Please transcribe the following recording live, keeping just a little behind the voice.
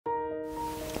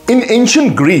In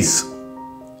ancient Greece,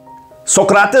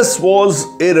 Socrates was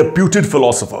a reputed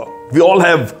philosopher. We all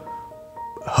have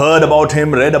heard about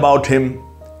him, read about him.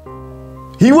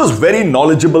 He was very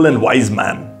knowledgeable and wise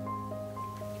man.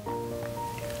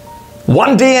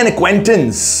 One day an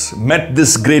acquaintance met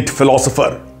this great philosopher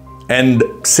and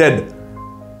said,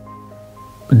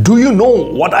 "Do you know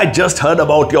what I just heard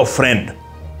about your friend?"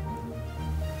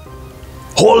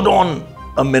 "Hold on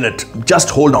a minute,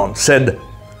 just hold on," said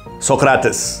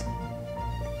Socrates.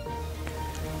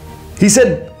 He said,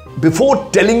 "Before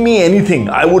telling me anything,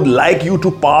 I would like you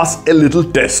to pass a little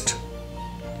test.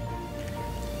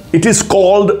 It is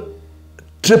called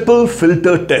triple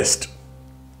filter test.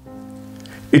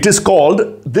 It is called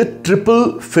the triple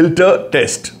filter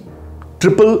test.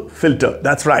 Triple filter,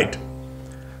 that's right,"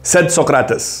 said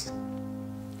Socrates.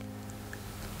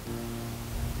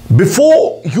 "Before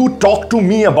you talk to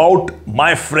me about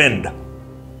my friend,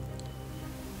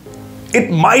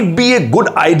 it might be a good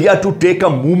idea to take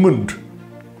a moment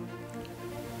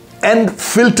and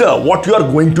filter what you are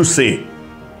going to say.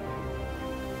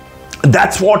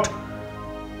 That's what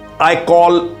I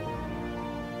call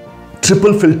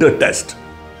triple filter test,"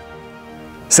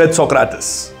 said Socrates.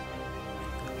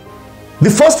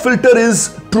 "The first filter is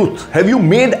truth. Have you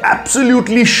made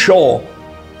absolutely sure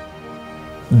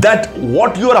that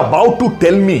what you are about to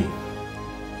tell me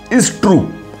is true?"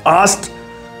 asked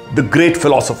the great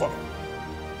philosopher.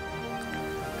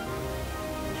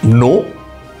 "No,"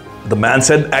 the man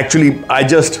said, "actually, I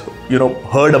just,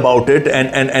 heard about it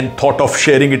and thought of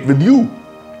sharing it with you."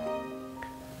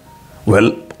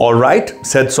 "Well, all right,"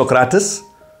 said Socrates.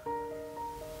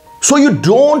 "So you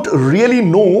don't really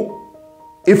know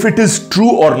if it is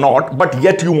true or not, but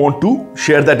yet you want to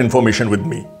share that information with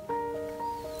me.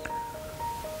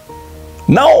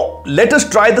 Now, let us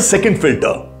try the second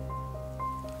filter,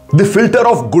 the filter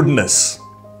of goodness.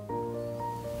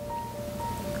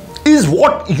 Is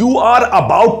what you are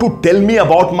about to tell me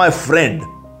about my friend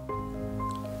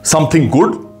something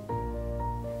good?"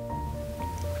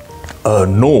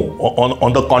 "No,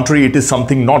 on the contrary, it is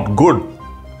something not good."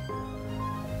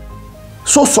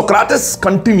 So Socrates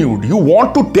continued, "You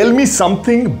want to tell me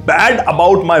something bad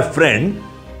about my friend,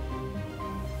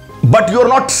 but you're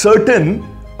not certain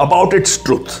about its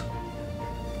truth.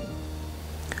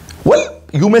 Well,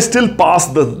 you may still pass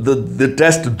the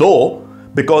test though,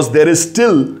 because there is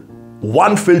still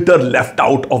one filter left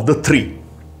out of the three.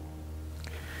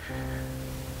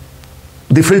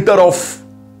 The filter of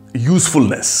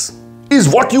usefulness. Is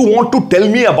what you want to tell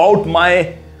me about my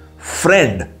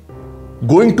friend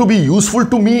going to be useful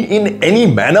to me in any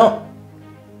manner?"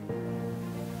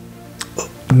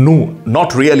 "No,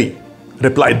 not really,"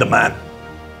 replied the man.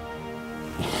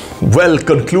 "Well,"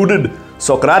 concluded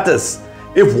Socrates,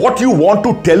 "if what you want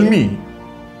to tell me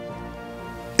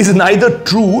is neither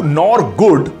true nor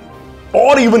good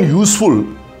or even useful,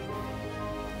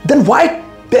 then why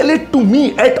tell it to me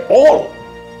at all?"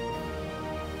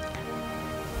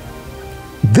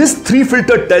 This three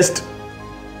filter test,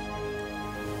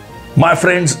 my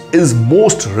friends, is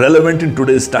most relevant in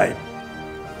today's time.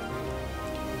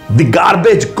 The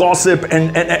garbage, gossip,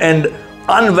 and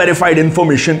unverified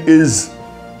information is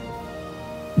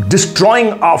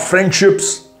destroying our friendships,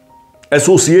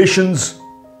 associations,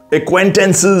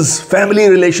 acquaintances, family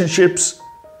relationships,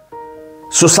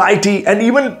 society, and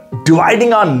even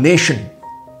dividing our nation.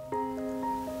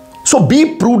 So be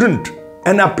prudent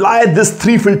and apply this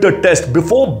three filter test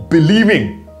before believing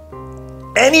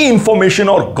any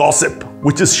information or gossip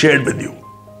which is shared with you.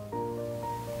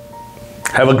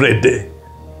 Have a great day.